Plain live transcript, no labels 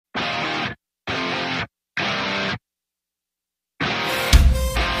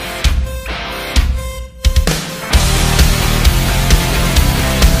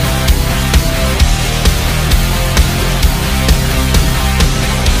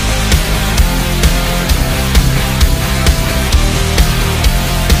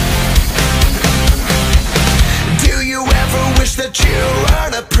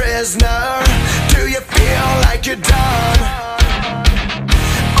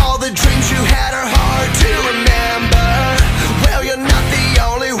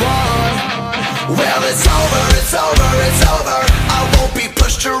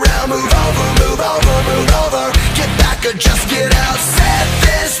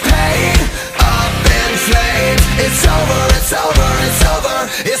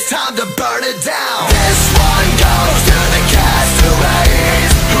time to burn it down. This one goes to the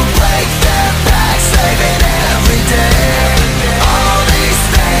castaways who break their backs, saving every day. All these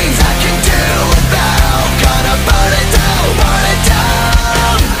things I can do without, gonna burn it down, burn it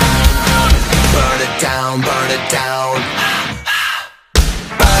down. Burn it down, burn it down.